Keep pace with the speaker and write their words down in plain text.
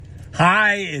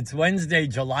Hi, it's Wednesday,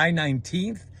 July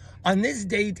 19th. On this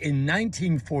date in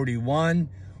 1941,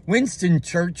 Winston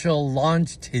Churchill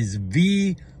launched his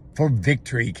V for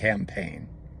Victory campaign.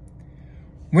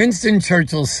 Winston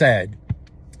Churchill said,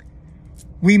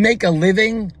 "We make a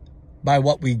living by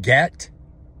what we get.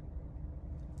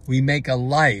 We make a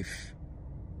life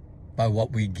by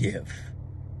what we give."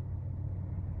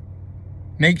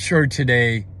 Make sure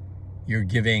today you're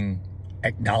giving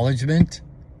acknowledgement,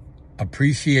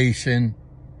 appreciation,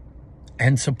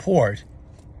 and support,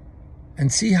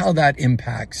 and see how that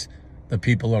impacts the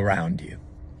people around you.